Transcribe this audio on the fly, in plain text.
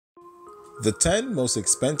The 10 most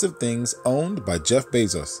expensive things owned by Jeff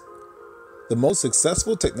Bezos. The most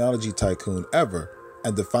successful technology tycoon ever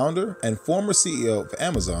and the founder and former CEO of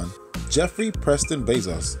Amazon, Jeffrey Preston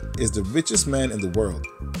Bezos, is the richest man in the world.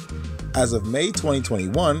 As of May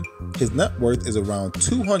 2021, his net worth is around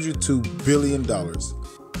 $202 billion.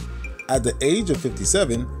 At the age of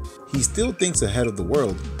 57, he still thinks ahead of the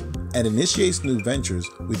world and initiates new ventures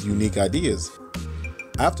with unique ideas.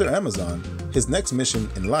 After Amazon, his next mission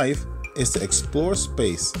in life is to explore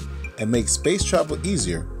space and make space travel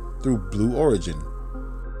easier through Blue Origin.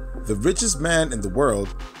 The richest man in the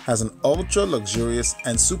world has an ultra-luxurious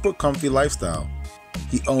and super comfy lifestyle.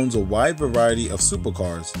 He owns a wide variety of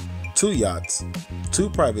supercars, 2 yachts, 2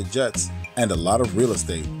 private jets, and a lot of real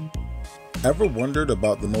estate. Ever wondered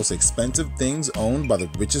about the most expensive things owned by the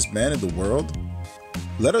richest man in the world?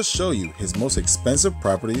 Let us show you his most expensive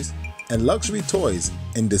properties and luxury toys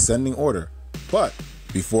in descending order. But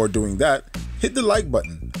before doing that, hit the like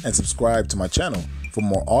button and subscribe to my channel for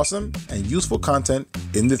more awesome and useful content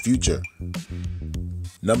in the future.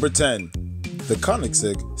 Number 10. The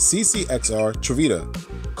Koenigsegg CCXR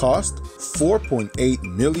Trevita. Cost $4.8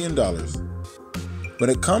 million. When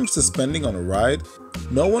it comes to spending on a ride,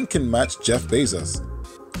 no one can match Jeff Bezos.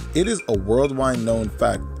 It is a worldwide known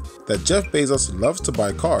fact that Jeff Bezos loves to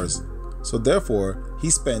buy cars, so therefore he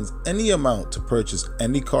spends any amount to purchase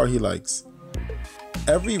any car he likes.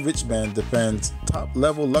 Every rich man demands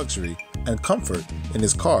top-level luxury and comfort in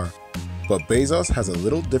his car, but Bezos has a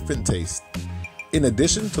little different taste. In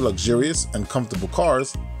addition to luxurious and comfortable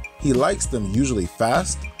cars, he likes them usually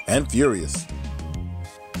fast and furious.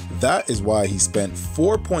 That is why he spent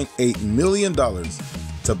 $4.8 million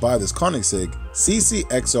to buy this Koenigsegg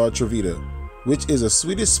CCXR Trevita, which is a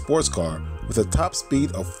Swedish sports car with a top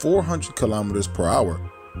speed of 400 kilometers per hour.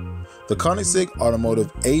 The Koenigsegg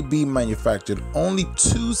Automotive AB manufactured only 2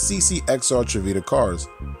 CCXR Trevita cars,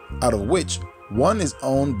 out of which one is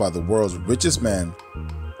owned by the world's richest man.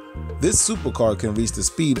 This supercar can reach the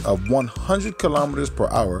speed of 100 kilometers per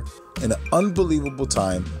hour in an unbelievable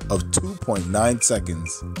time of 2.9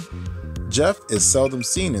 seconds. Jeff is seldom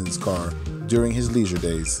seen in this car during his leisure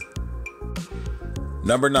days.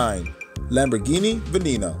 Number 9. Lamborghini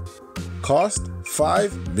Veneno. Cost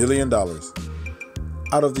 $5 million.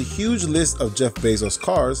 Out of the huge list of Jeff Bezos'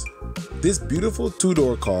 cars, this beautiful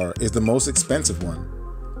 2-door car is the most expensive one.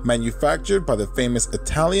 Manufactured by the famous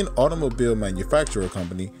Italian automobile manufacturer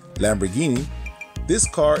company Lamborghini, this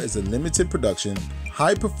car is a limited production,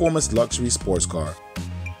 high-performance luxury sports car.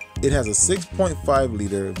 It has a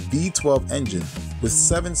 6.5-liter V12 engine with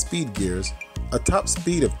 7 speed gears, a top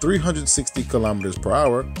speed of 360 kilometers per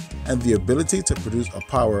hour, and the ability to produce a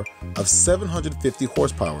power of 750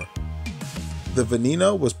 horsepower. The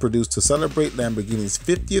Veneno was produced to celebrate Lamborghini's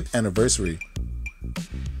 50th anniversary.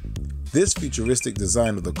 This futuristic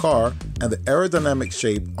design of the car and the aerodynamic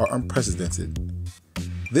shape are unprecedented.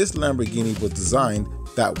 This Lamborghini was designed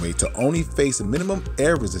that way to only face minimum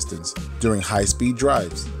air resistance during high-speed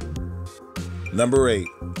drives. Number 8.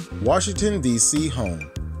 Washington, D.C. home.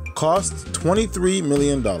 Cost $23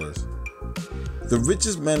 million. The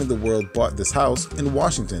richest man in the world bought this house in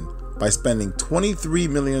Washington by spending $23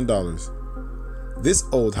 million. This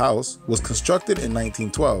old house was constructed in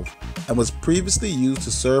 1912 and was previously used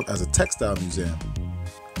to serve as a textile museum.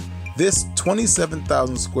 This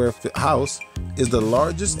 27,000 square foot house is the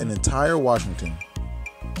largest in entire Washington.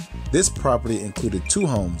 This property included 2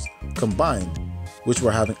 homes combined, which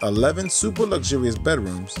were having 11 super luxurious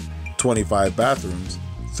bedrooms, 25 bathrooms,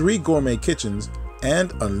 3 gourmet kitchens,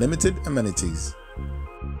 and unlimited amenities.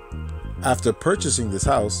 After purchasing this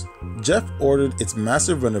house, Jeff ordered its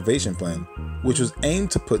massive renovation plan, which was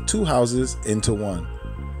aimed to put 2 houses into one.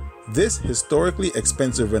 This historically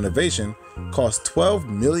expensive renovation cost $12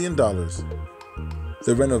 million.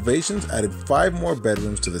 The renovations added 5 more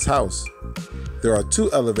bedrooms to this house. There are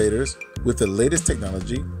 2 elevators with the latest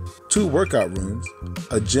technology, 2 workout rooms,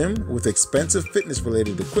 a gym with expensive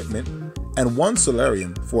fitness-related equipment, and 1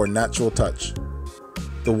 solarium for a natural touch.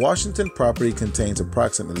 The Washington property contains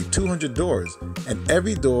approximately 200 doors, and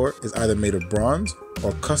every door is either made of bronze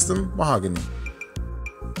or custom mahogany.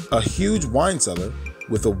 A huge wine cellar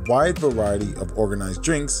with a wide variety of organized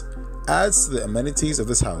drinks adds to the amenities of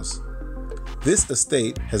this house. This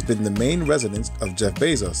estate has been the main residence of Jeff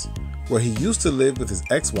Bezos, where he used to live with his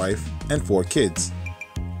ex-wife and 4 kids.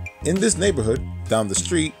 In this neighborhood, down the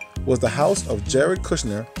street, was the house of Jared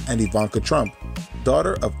Kushner and Ivanka Trump,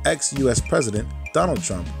 daughter of ex-US President Donald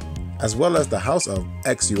Trump, as well as the house of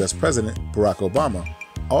ex-US President Barack Obama,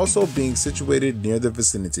 also being situated near the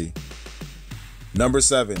vicinity. Number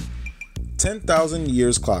 7. 10,000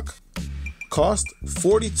 Years Clock. Cost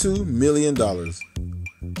 $42 million.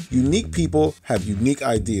 Unique people have unique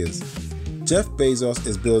ideas. Jeff Bezos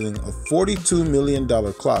is building a $42 million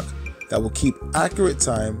clock that will keep accurate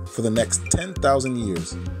time for the next 10,000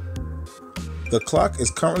 years. The clock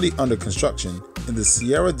is currently under construction in the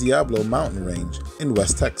Sierra Diablo mountain range in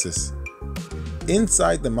West Texas.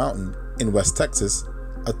 Inside the mountain in West Texas,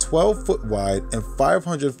 a 12-foot wide and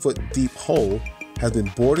 500-foot deep hole has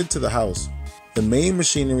been bored to the house, the main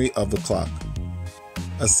machinery of the clock.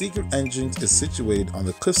 A secret entrance is situated on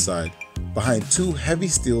the cliffside behind two heavy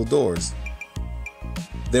steel doors.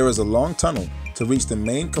 There is a long tunnel to reach the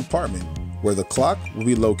main compartment where the clock will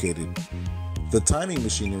be located. The timing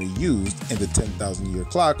machinery used in the 10,000-year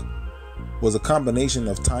clock was a combination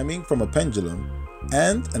of timing from a pendulum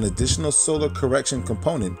and an additional solar correction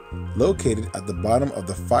component located at the bottom of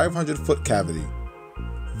the 500-foot cavity.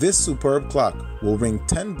 This superb clock will ring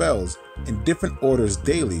 10 bells in different orders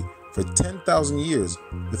daily for 10,000 years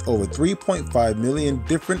with over 3.5 million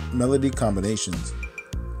different melody combinations.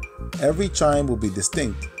 Every chime will be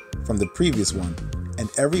distinct from the previous one, and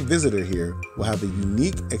every visitor here will have a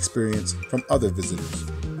unique experience from other visitors.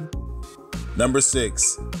 Number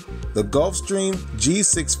 6. The Gulfstream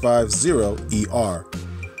G650ER.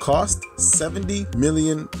 Cost $70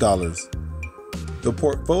 million. The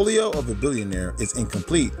portfolio of a billionaire is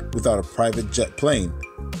incomplete without a private jet plane.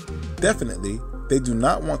 Definitely, they do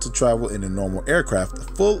not want to travel in a normal aircraft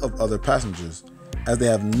full of other passengers, as they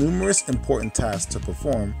have numerous important tasks to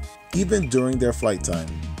perform even during their flight time.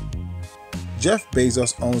 Jeff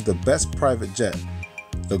Bezos owns the best private jet,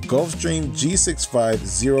 the Gulfstream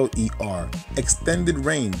G650ER Extended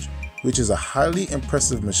Range, which is a highly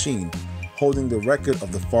impressive machine holding the record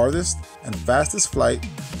of the farthest and fastest flight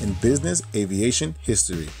in business aviation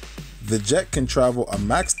history. The jet can travel a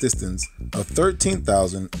max distance of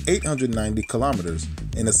 13,890 kilometers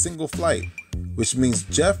in a single flight, which means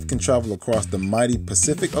Jeff can travel across the mighty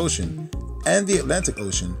Pacific Ocean and the Atlantic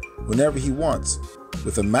Ocean whenever he wants,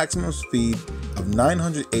 with a maximum speed of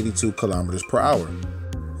 982 kilometers per hour.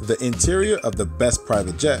 The interior of the best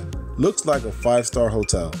private jet looks like a 5-star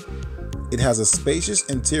hotel. It has a spacious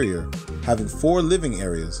interior having 4 living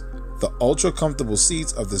areas. The ultra-comfortable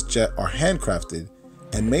seats of this jet are handcrafted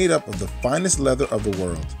and made up of the finest leather of the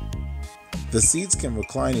world. The seats can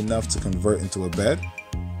recline enough to convert into a bed.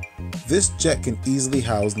 This jet can easily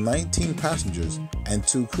house 19 passengers and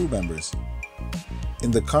 2 crew members.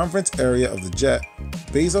 In the conference area of the jet,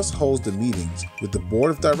 Bezos holds the meetings with the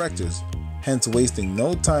board of directors, hence wasting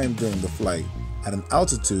no time during the flight at an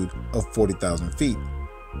altitude of 40,000 feet.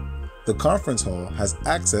 The conference hall has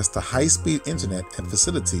access to high-speed internet and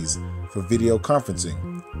facilities for video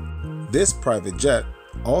conferencing. This private jet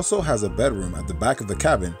also has a bedroom at the back of the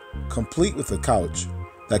cabin, complete with a couch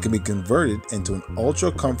that can be converted into an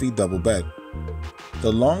ultra-comfy double bed.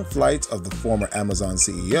 The long flights of the former Amazon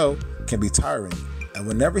CEO can be tiring, and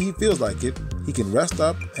whenever he feels like it, he can rest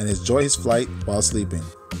up and enjoy his flight while sleeping.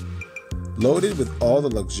 Loaded with all the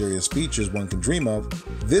luxurious features one can dream of,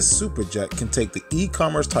 this superjet can take the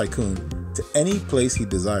e-commerce tycoon to any place he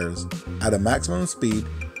desires at a maximum speed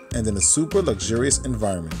and in a super luxurious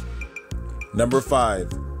environment. Number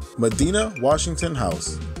 5. Medina, Washington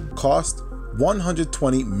House. Cost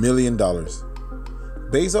 $120 million.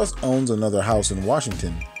 Bezos owns another house in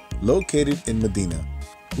Washington, located in Medina,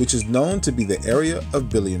 which is known to be the area of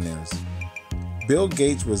billionaires. Bill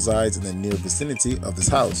Gates resides in the near vicinity of this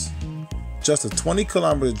house. Just a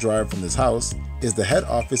 20-kilometer drive from this house is the head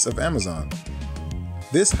office of Amazon.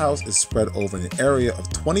 This house is spread over an area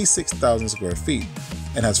of 26,000 square feet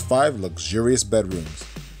and has 5 luxurious bedrooms.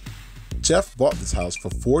 Jeff bought this house for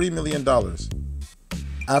 $40 million.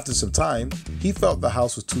 After some time, he felt the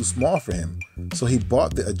house was too small for him, so he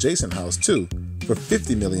bought the adjacent house too for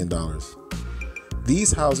 $50 million.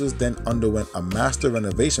 These houses then underwent a master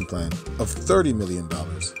renovation plan of $30 million.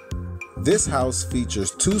 This house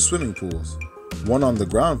features 2 swimming pools, one on the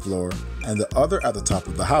ground floor and the other at the top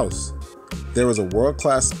of the house. There is a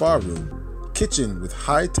world-class spa room, kitchen with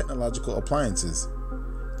high technological appliances.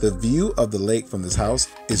 The view of the lake from this house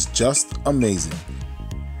is just amazing.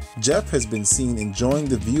 Jeff has been seen enjoying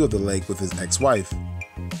the view of the lake with his ex-wife.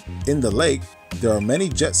 In the lake, there are many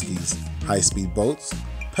jet skis, high-speed boats,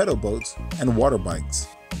 pedal boats, and water bikes.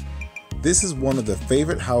 This is one of the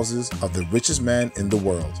favorite houses of the richest man in the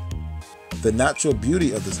world. The natural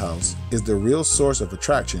beauty of this house is the real source of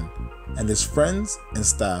attraction, and his friends and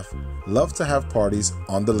staff love to have parties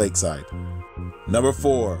on the lakeside. Number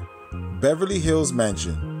 4. Beverly Hills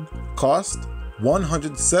Mansion. Cost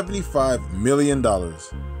 $175 million.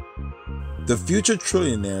 The future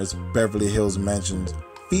trillionaire's Beverly Hills Mansion's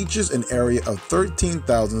features an area of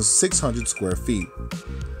 13,600 square feet.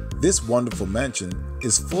 This wonderful mansion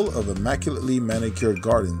is full of immaculately manicured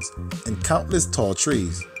gardens and countless tall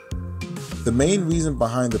trees. The main reason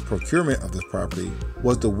behind the procurement of this property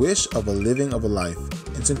was the wish of a living of a life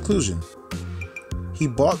in seclusion. He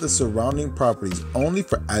bought the surrounding properties only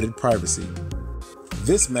for added privacy.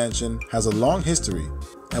 This mansion has a long history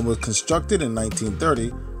and was constructed in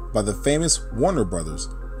 1930 by the famous Warner Brothers,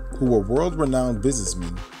 who were world-renowned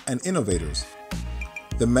businessmen and innovators.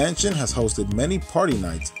 The mansion has hosted many party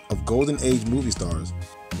nights of Golden Age movie stars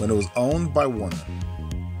when it was owned by Warner.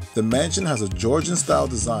 The mansion has a Georgian-style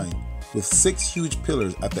design with 6 huge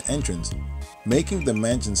pillars at the entrance, making the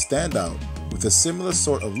mansion stand out with a similar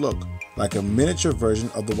sort of look like a miniature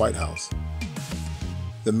version of the White House.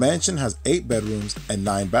 The mansion has 8 bedrooms and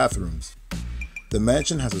 9 bathrooms. The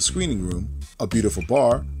mansion has a screening room, a beautiful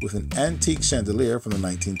bar with an antique chandelier from the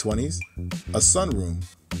 1920s, a sunroom,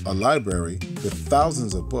 a library with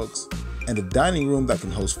thousands of books, and a dining room that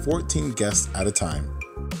can host 14 guests at a time.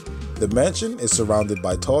 The mansion is surrounded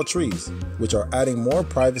by tall trees, which are adding more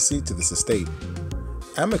privacy to this estate.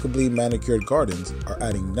 Amicably manicured gardens are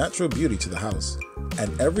adding natural beauty to the house,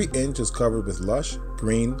 and every inch is covered with lush,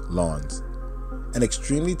 green lawns. An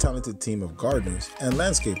extremely talented team of gardeners and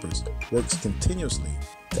landscapers works continuously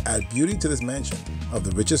to add beauty to this mansion of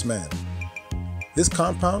the richest man. This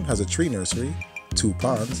compound has a tree nursery, 2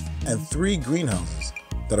 ponds, and 3 greenhouses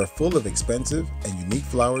that are full of expensive and unique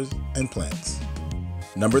flowers and plants.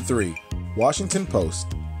 Number 3. Washington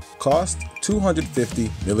Post. Cost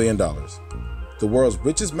 $250 million. The world's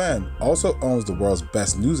richest man also owns the world's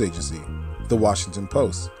best news agency, the Washington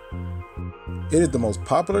Post. It is the most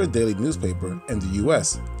popular daily newspaper in the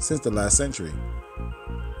US since the last century.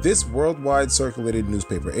 This worldwide circulated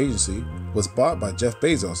newspaper agency was bought by Jeff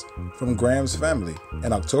Bezos from Graham's family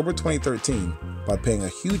in October 2013 by paying a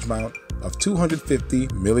huge amount of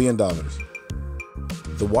 $250 million.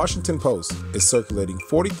 The Washington Post is circulating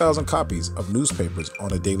 40,000 copies of newspapers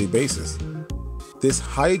on a daily basis. This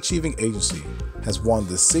high-achieving agency has won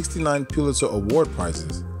the 69 Pulitzer Award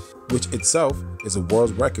Prizes, which itself is a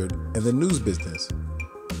world record in the news business.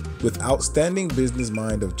 With outstanding business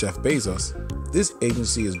mind of Jeff Bezos, this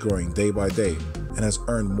agency is growing day by day and has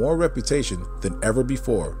earned more reputation than ever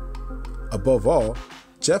before. Above all,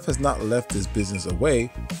 Jeff has not left his business away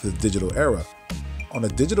for the digital era. On a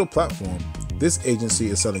digital platform, this agency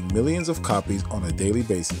is selling millions of copies on a daily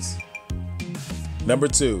basis. Number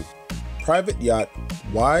 2. Private Yacht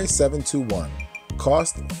Y721.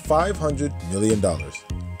 Cost $500 million.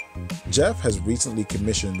 Jeff has recently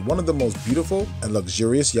commissioned one of the most beautiful and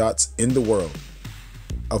luxurious yachts in the world.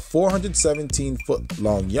 A 417-foot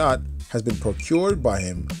long yacht has been procured by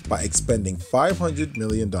him by expending $500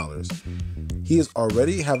 million. He is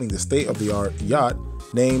already having the state-of-the-art yacht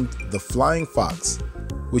named the Flying Fox,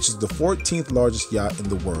 which is the 14th largest yacht in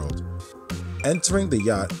the world. Entering the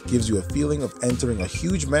yacht gives you a feeling of entering a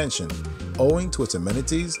huge mansion owing to its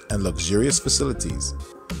amenities and luxurious facilities.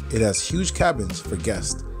 It has huge cabins for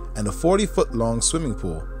guests and a 40-foot long swimming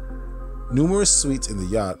pool. Numerous suites in the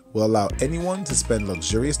yacht will allow anyone to spend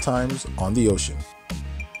luxurious times on the ocean.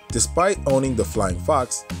 Despite owning the Flying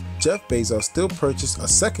Fox, Jeff Bezos still purchased a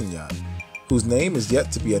second yacht, whose name is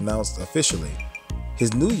yet to be announced officially.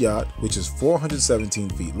 His new yacht, which is 417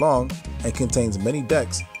 feet long and contains many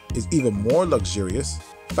decks, is even more luxurious,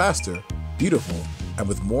 faster, beautiful, and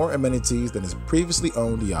with more amenities than his previously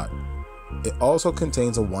owned yacht. It also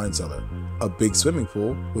contains a wine cellar, a big swimming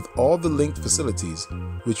pool with all the linked facilities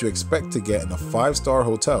which you expect to get in a 5-star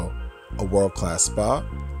hotel, a world-class spa,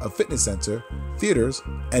 a fitness center, theaters,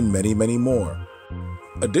 and many, many more.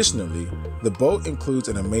 Additionally, the boat includes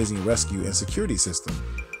an amazing rescue and security system.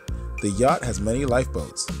 The yacht has many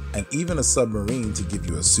lifeboats and even a submarine to give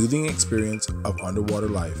you a soothing experience of underwater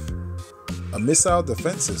life. A missile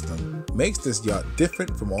defense system makes this yacht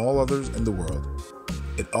different from all others in the world.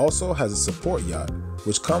 It also has a support yacht,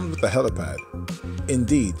 which comes with a helipad.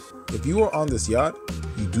 Indeed, if you are on this yacht,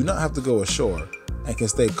 you do not have to go ashore and can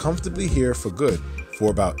stay comfortably here for good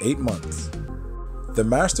for about 8 months. The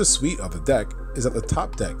master suite of the deck is at the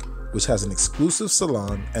top deck, which has an exclusive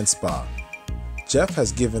salon and spa. Jeff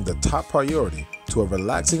has given the top priority to a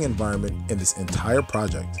relaxing environment in this entire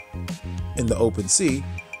project. In the open sea,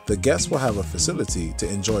 the guests will have a facility to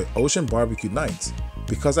enjoy ocean barbecue nights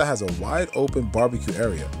because it has a wide open barbecue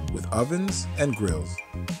area with ovens and grills.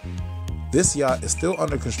 This yacht is still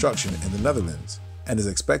under construction in the Netherlands and is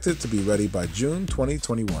expected to be ready by June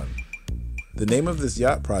 2021. The name of this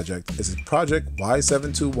yacht project is Project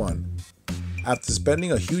Y721. After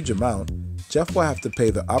spending a huge amount, Jeff will have to pay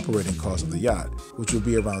the operating cost of the yacht, which will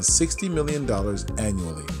be around $60 million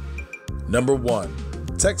annually. Number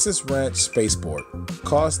 1. Texas Ranch Spaceport.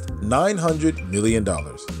 Cost $900 million.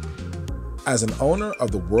 As an owner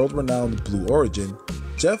of the world-renowned Blue Origin,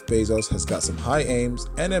 Jeff Bezos has got some high aims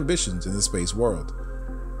and ambitions in the space world.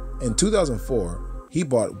 In 2004, he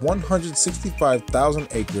bought 165,000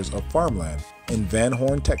 acres of farmland in Van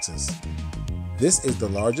Horn, Texas. This is the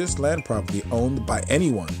largest land property owned by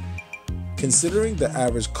anyone. Considering the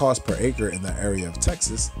average cost per acre in that area of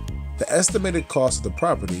Texas, the estimated cost of the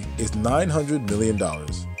property is $900 million.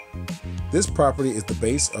 This property is the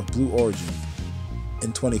base of Blue Origin.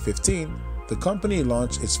 In 2015, the company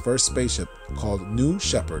launched its first spaceship called New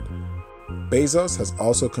Shepard. Bezos has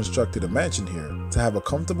also constructed a mansion here to have a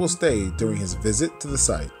comfortable stay during his visit to the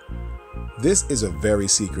site. This is a very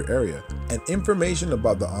secret area, and information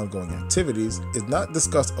about the ongoing activities is not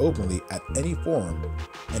discussed openly at any forum,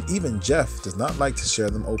 and even Jeff does not like to share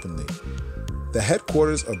them openly. The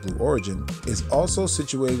headquarters of Blue Origin is also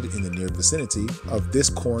situated in the near vicinity of this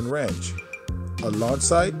corn ranch. A launch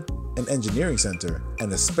site, an engineering center,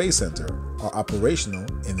 and a space center are operational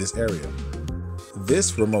in this area.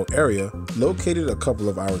 This remote area, located a couple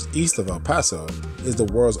of hours east of El Paso, is the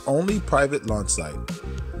world's only private launch site.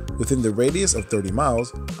 Within the radius of 30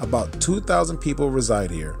 miles, about 2,000 people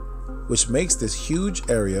reside here, which makes this huge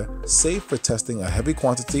area safe for testing a heavy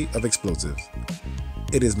quantity of explosives.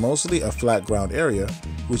 It is mostly a flat ground area,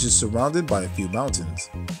 which is surrounded by a few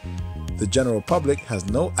mountains. The general public has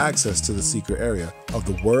no access to the secret area of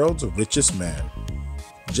the world's richest man.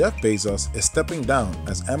 Jeff Bezos is stepping down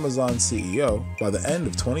as Amazon's CEO by the end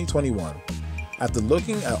of 2021. After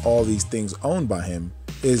looking at all these things owned by him,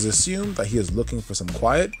 it is assumed that he is looking for some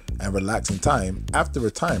quiet and relaxing time after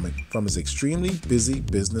retirement from his extremely busy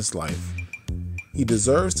business life. He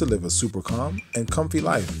deserves to live a super calm and comfy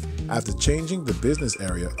life after changing the business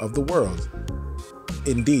area of the world.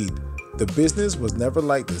 Indeed, the business was never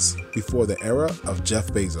like this before the era of Jeff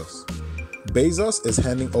Bezos. Bezos is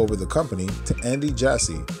handing over the company to Andy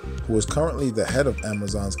Jassy, who is currently the head of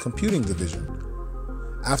Amazon's computing division.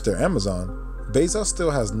 After Amazon, Bezos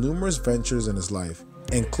still has numerous ventures in his life,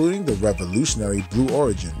 including the revolutionary Blue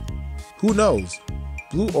Origin. Who knows?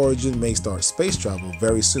 Blue Origin may start space travel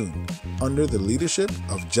very soon, under the leadership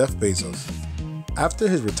of Jeff Bezos. After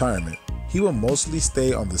his retirement, he will mostly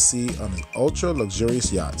stay on the sea on his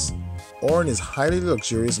ultra-luxurious yachts, or in his highly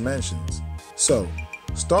luxurious mansions. So,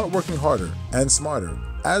 start working harder and smarter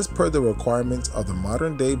as per the requirements of the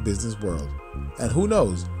modern-day business world. And who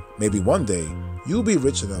knows, maybe one day, you'll be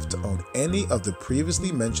rich enough to own any of the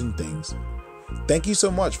previously mentioned things. Thank you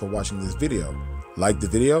so much for watching this video. Like the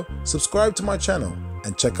video, subscribe to my channel,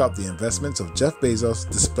 and check out the investments of Jeff Bezos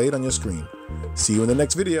displayed on your screen. See you in the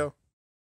next video.